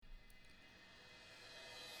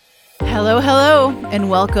Hello, hello, and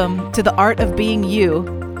welcome to The Art of Being You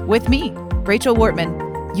with me, Rachel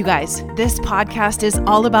Wortman. You guys, this podcast is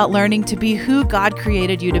all about learning to be who God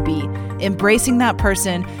created you to be, embracing that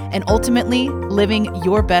person, and ultimately living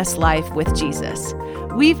your best life with Jesus.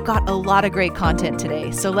 We've got a lot of great content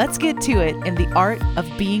today, so let's get to it in The Art of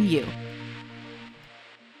Being You.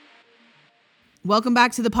 Welcome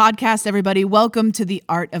back to the podcast, everybody. Welcome to The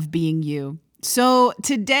Art of Being You. So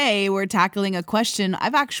today we're tackling a question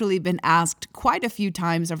I've actually been asked quite a few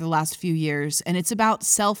times over the last few years, and it's about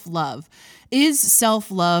self-love. Is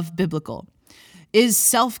self-love biblical? Is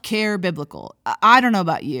self-care biblical? I don't know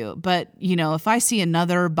about you, but if I see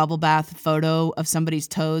another bubble bath photo of somebody's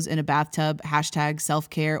toes in a bathtub, hashtag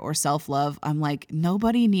self-care or self-love, I'm like,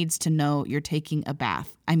 nobody needs to know you're taking a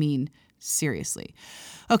bath. I mean, seriously.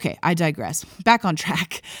 Okay, I digress. Back on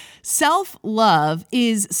track. Self-love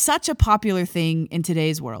is such a popular thing in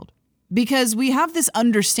today's world because we have this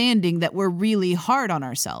understanding that we're really hard on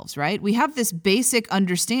ourselves, right? We have this basic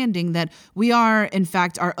understanding that we are, in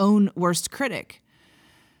fact, our own worst critic.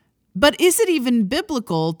 But is it even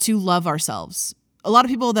biblical to love ourselves? A lot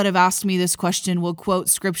of people that have asked me this question will quote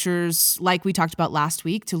scriptures like we talked about last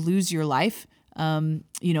week, to lose your life.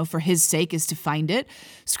 For his sake is to find it.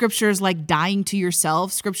 Scriptures like dying to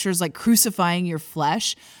yourself, scriptures like crucifying your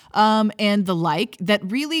flesh, and the like, that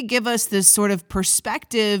really give us this sort of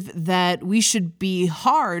perspective that we should be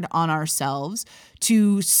hard on ourselves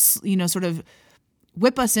to, sort of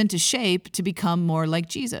whip us into shape to become more like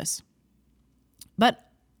Jesus. But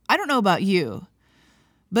I don't know about you,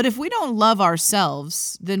 but if we don't love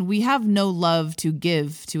ourselves, then we have no love to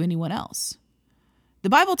give to anyone else. The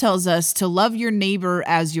Bible tells us to love your neighbor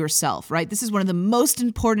as yourself, right? This is one of the most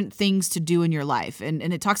important things to do in your life. And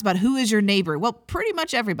it talks about who is your neighbor. Well, pretty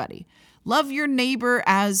much everybody. Love your neighbor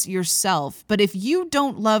as yourself. But if you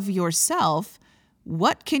don't love yourself,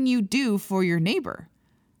 what can you do for your neighbor?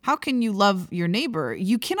 How can you love your neighbor?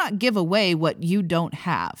 You cannot give away what you don't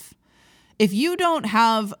have. If you don't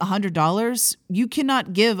have $100, you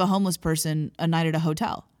cannot give a homeless person a night at a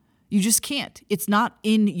hotel. You just can't. It's not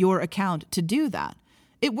in your account to do that.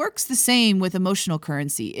 It works the same with emotional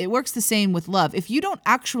currency. It works the same with love. If you don't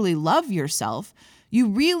actually love yourself, you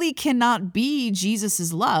really cannot be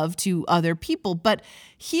Jesus's love to other people. But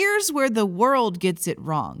here's where the world gets it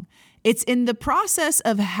wrong. It's in the process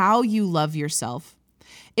of how you love yourself.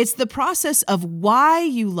 It's the process of why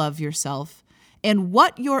you love yourself and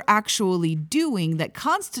what you're actually doing that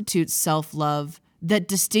constitutes self-love that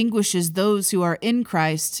distinguishes those who are in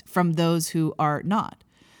Christ from those who are not.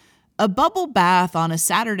 A bubble bath on a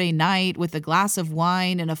Saturday night with a glass of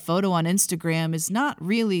wine and a photo on Instagram is not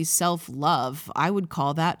really self-love. I would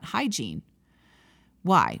call that hygiene.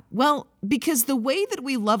 Why? Well, because the way that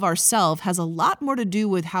we love ourselves has a lot more to do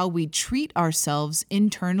with how we treat ourselves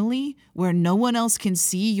internally, where no one else can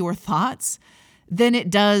see your thoughts, than it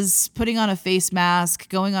does putting on a face mask,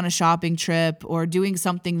 going on a shopping trip, or doing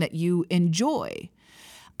something that you enjoy.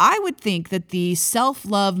 I would think that the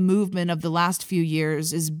self-love movement of the last few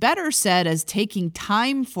years is better said as taking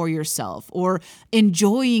time for yourself or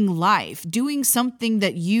enjoying life, doing something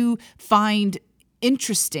that you find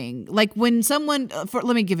interesting. Like when someone,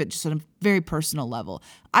 let me give it just on a very personal level.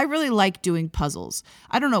 I really like doing puzzles.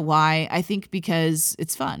 I don't know why. I think because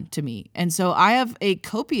it's fun to me. And so I have a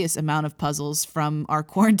copious amount of puzzles from our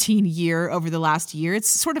quarantine year over the last year. It's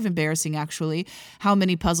sort of embarrassing, actually, how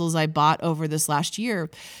many puzzles I bought over this last year.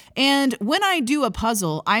 And when I do a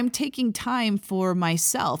puzzle, I'm taking time for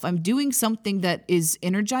myself. I'm doing something that is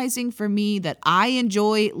energizing for me, that I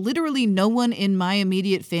enjoy. Literally no one in my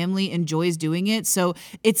immediate family enjoys doing it. So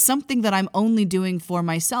it's something that I'm only doing for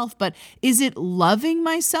myself. But is it loving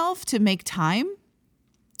myself to make time?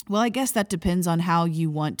 Well, I guess that depends on how you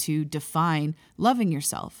want to define loving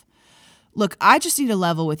yourself. Look, I just need to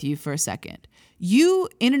level with you for a second. You,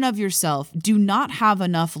 in and of yourself, do not have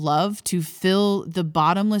enough love to fill the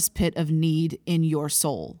bottomless pit of need in your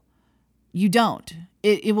soul. You don't.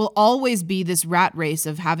 It will always be this rat race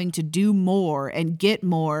of having to do more and get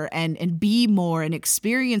more and be more and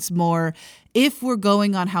experience more if we're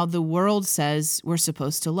going on how the world says we're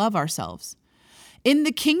supposed to love ourselves. In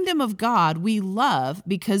the kingdom of God, we love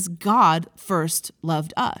because God first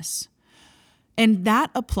loved us. And that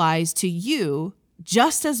applies to you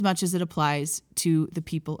just as much as it applies to the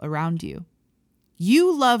people around you.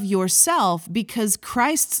 You love yourself because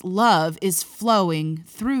Christ's love is flowing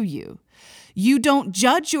through you. You don't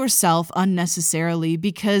judge yourself unnecessarily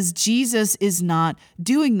because Jesus is not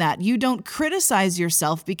doing that. You don't criticize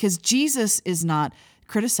yourself because Jesus is not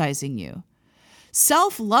criticizing you.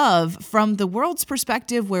 self-love from the world's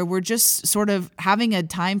perspective, where we're just sort of having a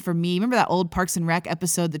time for me. Remember that old Parks and Rec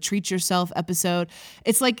episode, the Treat Yourself episode?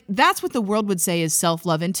 It's like, that's what the world would say is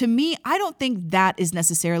self-love. And to me, I don't think that is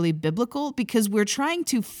necessarily biblical, because we're trying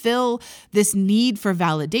to fill this need for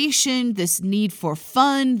validation, this need for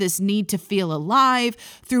fun, this need to feel alive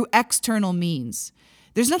through external means.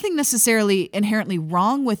 There's nothing necessarily inherently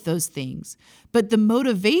wrong with those things, but the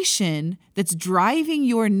motivation that's driving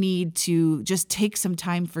your need to just take some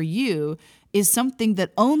time for you is something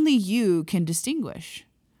that only you can distinguish.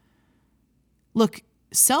 Look,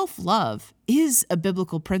 self-love is a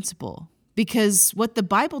biblical principle, because what the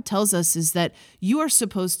Bible tells us is that you are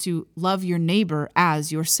supposed to love your neighbor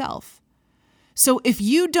as yourself. So if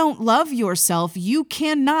you don't love yourself, you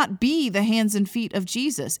cannot be the hands and feet of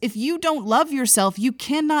Jesus. If you don't love yourself, you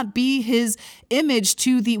cannot be his image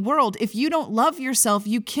to the world. If you don't love yourself,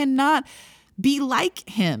 you cannot be like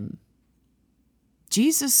him.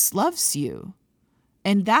 Jesus loves you.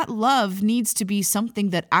 And that love needs to be something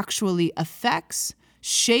that actually affects,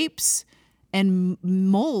 shapes, and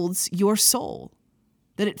molds your soul,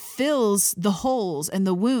 that it fills the holes and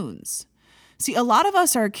the wounds. See, a lot of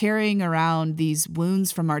us are carrying around these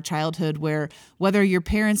wounds from our childhood, where whether your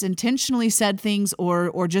parents intentionally said things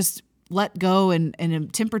or just let go and in a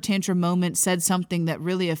temper tantrum moment said something that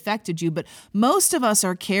really affected you, but most of us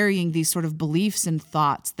are carrying these sort of beliefs and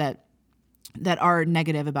thoughts that are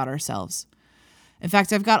negative about ourselves. In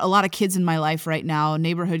fact, I've got a lot of kids in my life right now,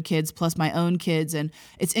 neighborhood kids plus my own kids, and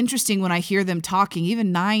it's interesting when I hear them talking,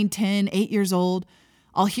 even 9, 10, 8 years old.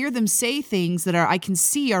 I'll hear them say things that I can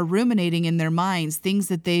see are ruminating in their minds, things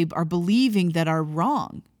that they are believing that are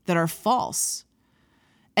wrong, that are false.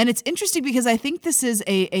 And it's interesting because I think this is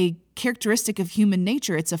a characteristic of human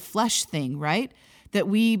nature. It's a flesh thing, right? That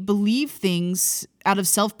we believe things out of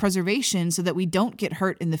self-preservation so that we don't get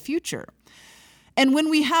hurt in the future. And when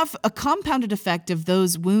we have a compounded effect of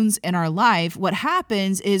those wounds in our life, what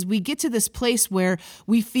happens is we get to this place where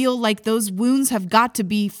we feel like those wounds have got to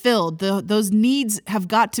be filled, those needs have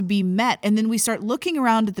got to be met. And then we start looking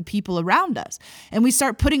around at the people around us, and we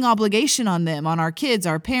start putting obligation on them, on our kids,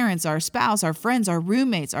 our parents, our spouse, our friends, our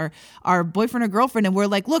roommates, our boyfriend or girlfriend. And we're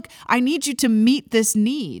like, look, I need you to meet this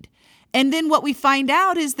need. And then what we find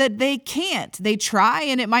out is that they can't. They try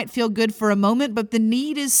and it might feel good for a moment, but the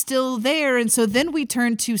need is still there. And so then we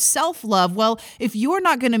turn to self-love. Well, if you're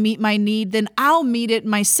not going to meet my need, then I'll meet it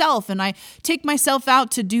myself. And I take myself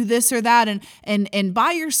out to do this or that and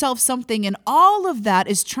buy yourself something. And all of that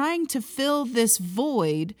is trying to fill this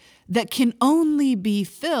void that can only be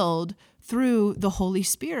filled through the Holy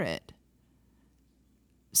Spirit.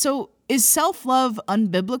 So is self-love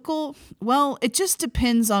unbiblical? Well, it just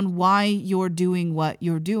depends on why you're doing what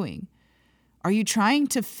you're doing. Are you trying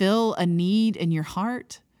to fill a need in your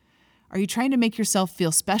heart? Are you trying to make yourself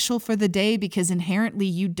feel special for the day because inherently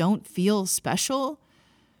you don't feel special?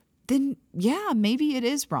 Then yeah, maybe it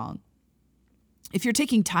is wrong. If you're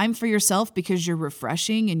taking time for yourself because you're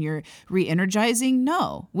refreshing and you're re-energizing,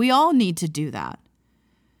 no, we all need to do that.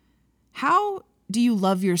 How do you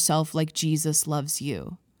love yourself like Jesus loves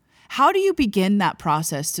you? How do you begin that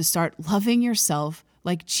process to start loving yourself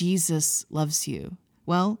like Jesus loves you?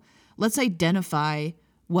 Well, let's identify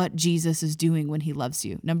what Jesus is doing when he loves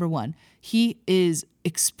you. Number one, he is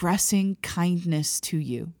expressing kindness to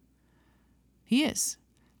you. He is.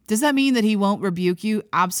 Does that mean that he won't rebuke you?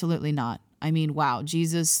 Absolutely not. I mean, wow,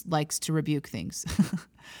 Jesus likes to rebuke things.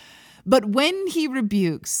 But when he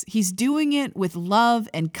rebukes, he's doing it with love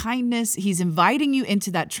and kindness. He's inviting you into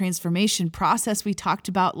that transformation process we talked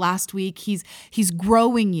about last week. He's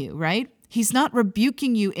growing you, right? He's not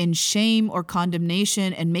rebuking you in shame or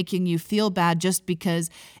condemnation and making you feel bad just because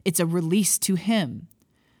it's a release to him.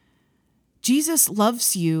 Jesus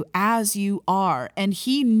loves you as you are, and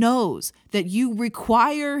he knows that you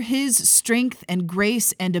require his strength and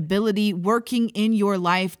grace and ability working in your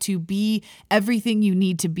life to be everything you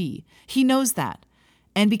need to be. He knows that.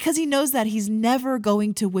 And because he knows that, he's never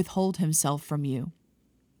going to withhold himself from you.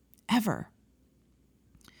 Ever.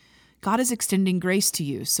 God is extending grace to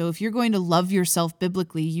you. So if you're going to love yourself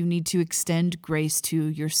biblically, you need to extend grace to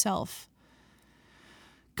yourself.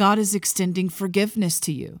 God is extending forgiveness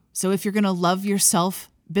to you. So if you're going to love yourself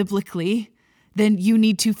biblically, then you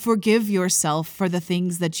need to forgive yourself for the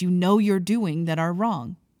things that you know you're doing that are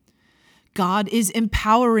wrong. God is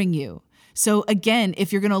empowering you. So again,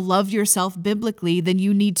 if you're going to love yourself biblically, then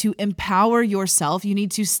you need to empower yourself. You need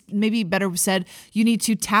to, maybe better said, you need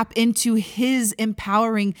to tap into his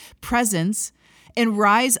empowering presence and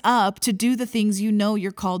rise up to do the things you know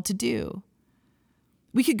you're called to do.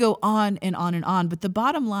 We could go on and on and on, but the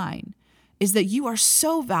bottom line is that you are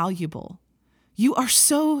so valuable. You are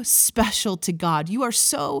so special to God. You are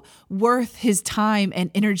so worth his time and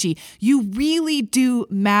energy. You really do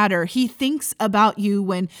matter. He thinks about you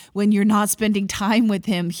when you're not spending time with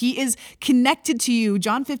him. He is connected to you.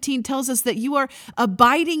 John 15 tells us that you are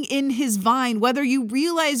abiding in his vine, whether you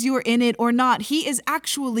realize you're in it or not. He is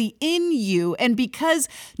actually in you. And because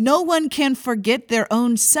no one can forget their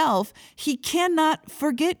own self, he cannot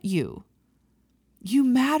forget you. You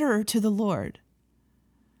matter to the Lord.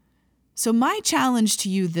 So my challenge to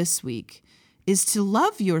you this week is to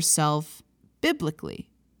love yourself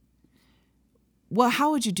biblically. Well,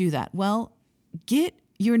 how would you do that? Well, get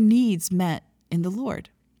your needs met in the Lord.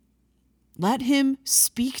 Let him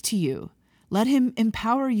speak to you. Let him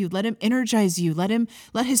empower you. Let him energize you. Let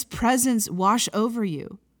his presence wash over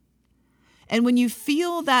you. And when you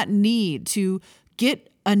feel that need to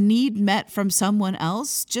get a need met from someone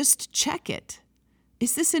else, just check it.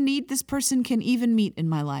 Is this a need this person can even meet in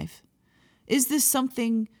my life? Is this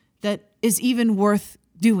something that is even worth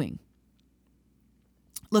doing?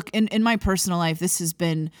 Look, in my personal life, this has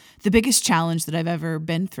been the biggest challenge that I've ever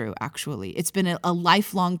been through, actually. It's been a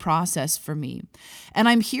lifelong process for me. And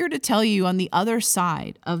I'm here to tell you on the other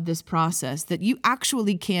side of this process that you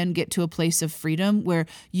actually can get to a place of freedom where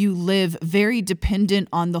you live very dependent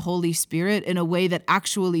on the Holy Spirit in a way that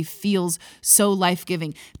actually feels so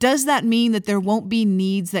life-giving. Does that mean that there won't be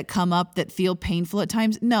needs that come up that feel painful at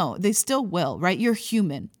times? No, they still will, right? You're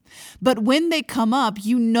human. But when they come up,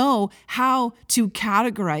 you know how to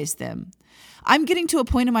categorize them. I'm getting to a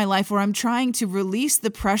point in my life where I'm trying to release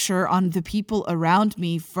the pressure on the people around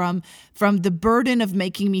me from the burden of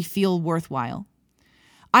making me feel worthwhile.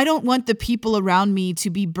 I don't want the people around me to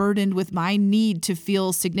be burdened with my need to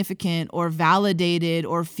feel significant or validated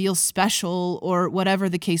or feel special or whatever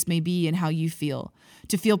the case may be in how you feel.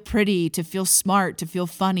 To feel pretty, to feel smart, to feel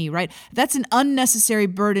funny, right? That's an unnecessary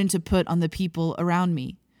burden to put on the people around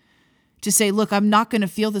me. To say, look, I'm not going to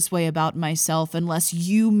feel this way about myself unless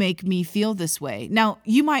you make me feel this way. Now,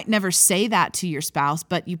 you might never say that to your spouse,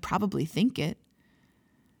 but you probably think it.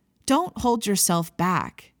 Don't hold yourself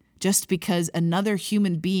back just because another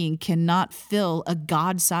human being cannot fill a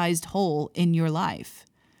God-sized hole in your life.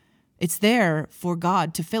 It's there for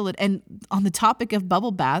God to fill it. And on the topic of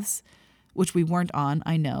bubble baths, which we weren't on,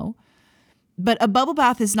 I know, but a bubble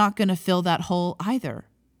bath is not going to fill that hole either.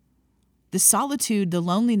 The solitude, the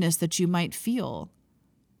loneliness that you might feel,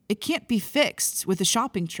 it can't be fixed with a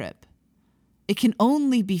shopping trip. It can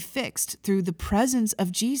only be fixed through the presence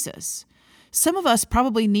of Jesus. Some of us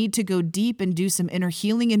probably need to go deep and do some inner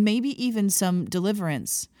healing and maybe even some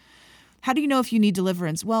deliverance. How do you know if you need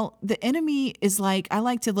deliverance? Well, the enemy is I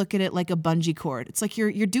like to look at it like a bungee cord. It's like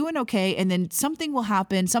you're doing okay, and then something will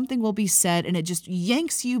happen, something will be said, and it just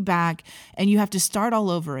yanks you back, and you have to start all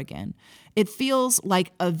over again. It feels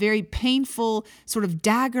like a very painful sort of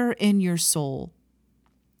dagger in your soul.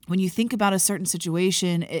 When you think about a certain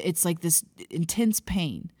situation, it's like this intense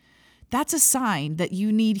pain. That's a sign that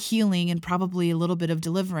you need healing and probably a little bit of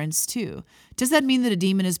deliverance too. Does that mean that a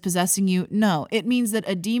demon is possessing you? No, it means that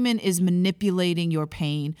a demon is manipulating your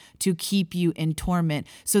pain to keep you in torment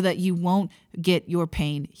so that you won't get your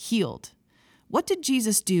pain healed. What did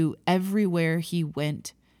Jesus do everywhere he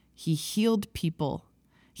went? He healed people.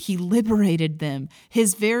 He liberated them.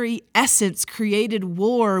 His very essence created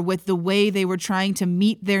war with the way they were trying to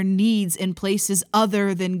meet their needs in places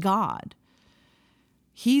other than God.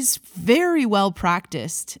 He's very well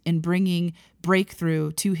practiced in bringing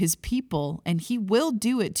breakthrough to his people, and he will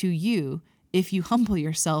do it to you if you humble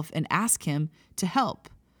yourself and ask him to help.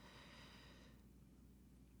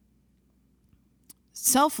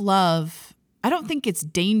 Self-love, I don't think it's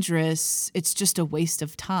dangerous. It's just a waste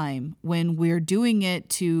of time when we're doing it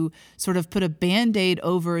to sort of put a Band-Aid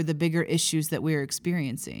over the bigger issues that we're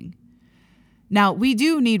experiencing. Now, we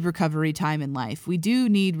do need recovery time in life. We do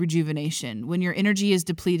need rejuvenation. When your energy is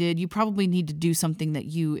depleted, you probably need to do something that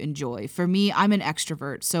you enjoy. For me, I'm an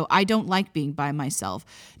extrovert, so I don't like being by myself.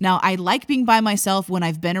 Now, I like being by myself when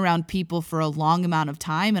I've been around people for a long amount of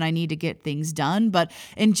time and I need to get things done. But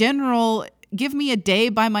in general, give me a day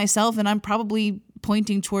by myself and I'm probably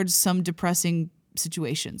pointing towards some depressing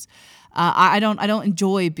situations. I don't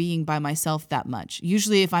enjoy being by myself that much.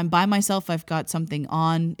 Usually if I'm by myself, I've got something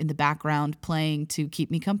on in the background playing to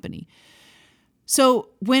keep me company. So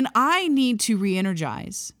when I need to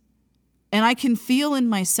re-energize and I can feel in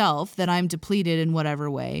myself that I'm depleted in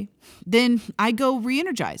whatever way, then I go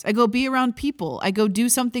re-energize. I go be around people. I go do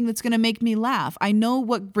something that's going to make me laugh. I know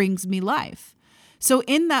what brings me life. So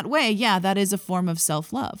in that way, yeah, that is a form of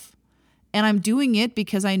self-love. And I'm doing it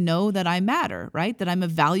because I know that I matter, right? That I'm a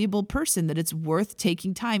valuable person, that it's worth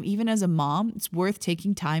taking time. Even as a mom, it's worth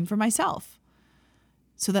taking time for myself.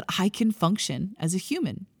 so that I can function as a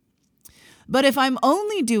human. But if I'm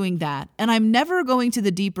only doing that and I'm never going to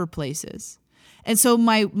the deeper places, and so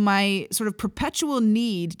my sort of perpetual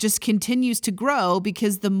need just continues to grow,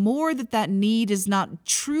 because the more that need is not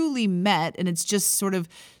truly met and it's just sort of,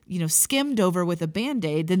 skimmed over with a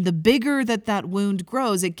Band-Aid, then the bigger that wound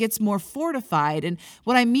grows, it gets more fortified. And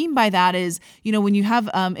what I mean by that is, when you have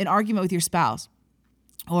an argument with your spouse,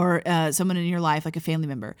 or someone in your life, like a family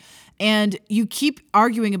member, and you keep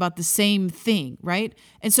arguing about the same thing, right?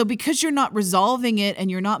 And so because you're not resolving it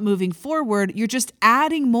and you're not moving forward, you're just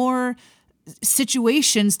adding more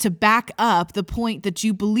situations to back up the point that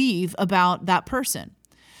you believe about that person.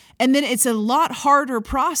 And then it's a lot harder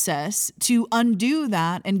process to undo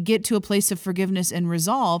that and get to a place of forgiveness and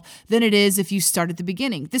resolve than it is if you start at the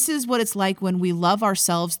beginning. This is what it's like when we love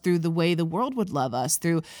ourselves through the way the world would love us,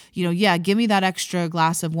 through, give me that extra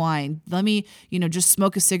glass of wine. Let me, just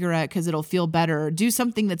smoke a cigarette because it'll feel better. Or do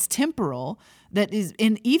something that's temporal, that is,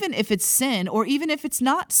 and even if it's sin or even if it's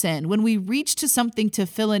not sin, when we reach to something to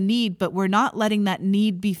fill a need, but we're not letting that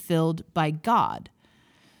need be filled by God.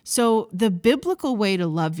 So the biblical way to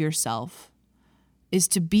love yourself is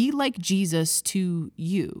to be like Jesus to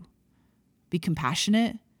you. Be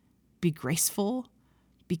compassionate, be graceful,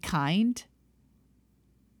 be kind,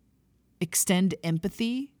 extend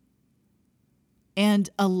empathy, and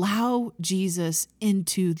allow Jesus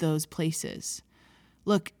into those places.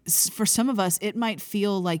 Look, for some of us, it might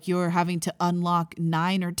feel like you're having to unlock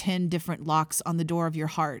 9 or 10 different locks on the door of your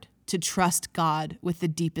heart to trust God with the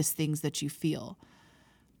deepest things that you feel.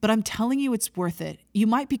 But I'm telling you, it's worth it. You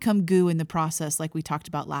might become goo in the process like we talked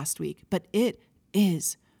about last week, but it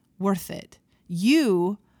is worth it.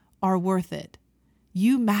 You are worth it.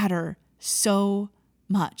 You matter so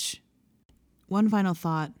much. One final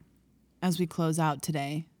thought as we close out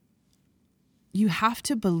today. You have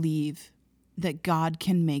to believe that God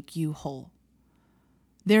can make you whole.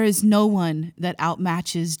 There is no one that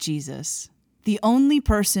outmatches Jesus. The only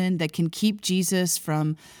person that can keep Jesus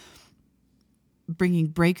from bringing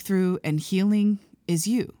breakthrough and healing is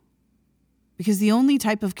you. Because the only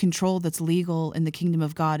type of control that's legal in the kingdom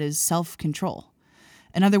of God is self-control.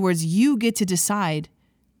 In other words, you get to decide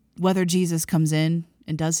whether Jesus comes in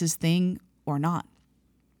and does his thing or not.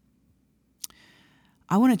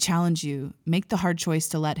 I want to challenge you, make the hard choice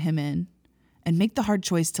to let him in and make the hard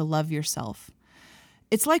choice to love yourself.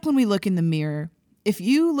 It's like when we look in the mirror. If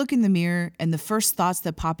you look in the mirror and the first thoughts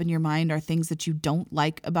that pop in your mind are things that you don't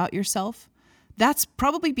like about yourself, that's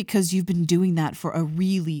probably because you've been doing that for a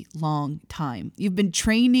really long time. You've been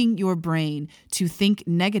training your brain to think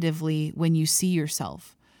negatively when you see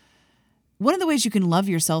yourself. One of the ways you can love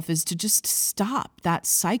yourself is to just stop that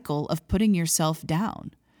cycle of putting yourself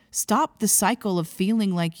down. Stop the cycle of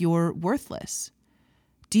feeling like you're worthless.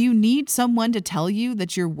 Do you need someone to tell you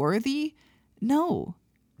that you're worthy? No,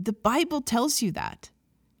 the Bible tells you that.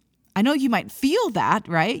 I know you might feel that,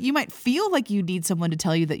 right? You might feel like you need someone to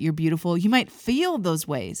tell you that you're beautiful. You might feel those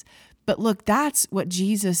ways. But look, that's what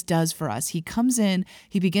Jesus does for us. He comes in,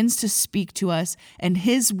 he begins to speak to us, and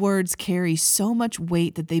his words carry so much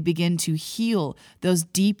weight that they begin to heal those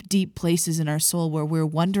deep, deep places in our soul where we're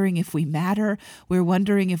wondering if we matter. We're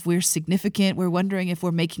wondering if we're significant. We're wondering if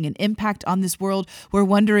we're making an impact on this world. We're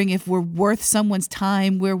wondering if we're worth someone's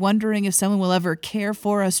time. We're wondering if someone will ever care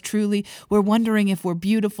for us truly. We're wondering if we're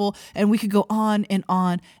beautiful. And we could go on and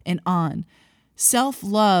on and on.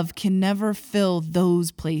 Self-love can never fill those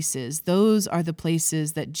places. Those are the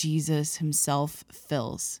places that Jesus himself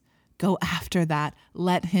fills. Go after that.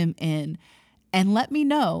 Let him in. And let me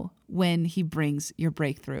know when he brings your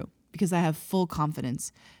breakthrough, because I have full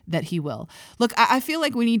confidence that he will. Look, I feel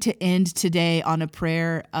like we need to end today on a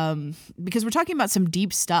prayer because we're talking about some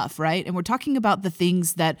deep stuff, right? And we're talking about the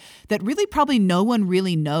things that really probably no one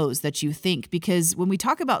really knows that you think, because when we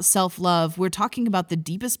talk about self-love, we're talking about the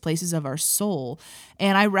deepest places of our soul.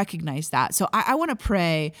 And I recognize that. So I want to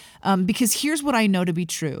pray because here's what I know to be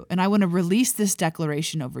true. And I want to release this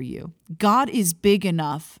declaration over you. God is big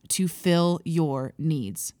enough to fill your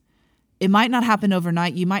needs. It might not happen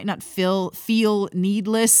overnight. You might not feel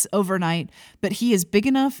needless overnight, but he is big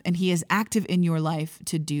enough and he is active in your life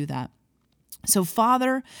to do that. So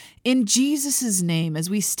Father, in Jesus' name, as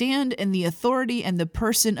we stand in the authority and the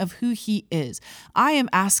person of who he is, I am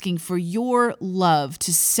asking for your love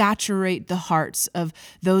to saturate the hearts of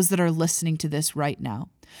those that are listening to this right now.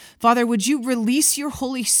 Father, would you release your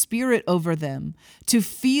Holy Spirit over them to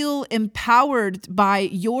feel empowered by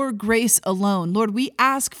your grace alone? Lord, we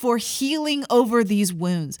ask for healing over these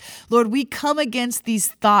wounds. Lord, we come against these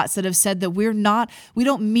thoughts that have said that we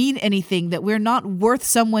don't mean anything, that we're not worth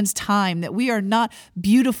someone's time, that we are not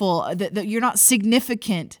beautiful, that you're not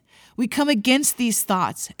significant. We come against these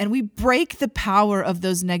thoughts and we break the power of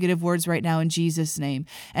those negative words right now in Jesus' name.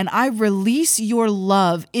 And I release your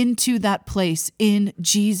love into that place in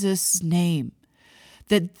Jesus' name,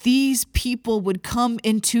 that these people would come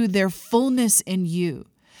into their fullness in you,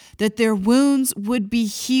 that their wounds would be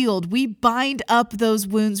healed. We bind up those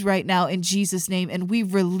wounds right now in Jesus' name, and we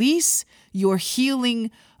release your healing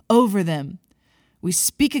over them. We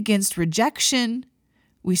speak against rejection.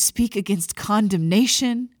 We speak against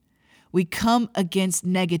condemnation. We come against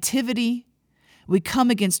negativity. We come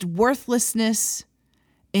against worthlessness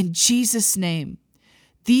in Jesus' name.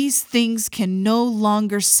 These things can no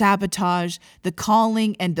longer sabotage the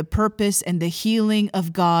calling and the purpose and the healing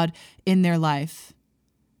of God in their life.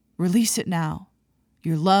 Release it now.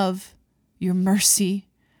 Your love, your mercy,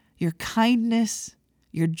 your kindness,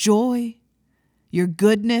 your joy, your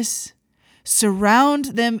goodness.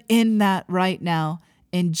 Surround them in that right now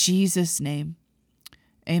in Jesus' name.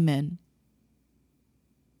 Amen.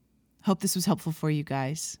 Hope this was helpful for you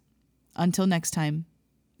guys. Until next time,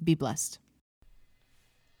 be blessed.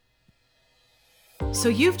 So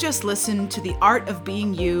you've just listened to The Art of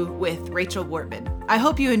Being You with Rachel Wortman. I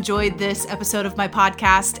hope you enjoyed this episode of my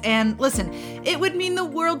podcast. And listen, it would mean the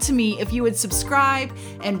world to me if you would subscribe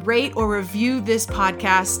and rate or review this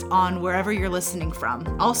podcast on wherever you're listening from.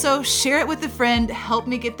 Also, share it with a friend. Help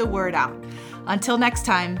me get the word out. Until next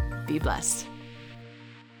time, be blessed.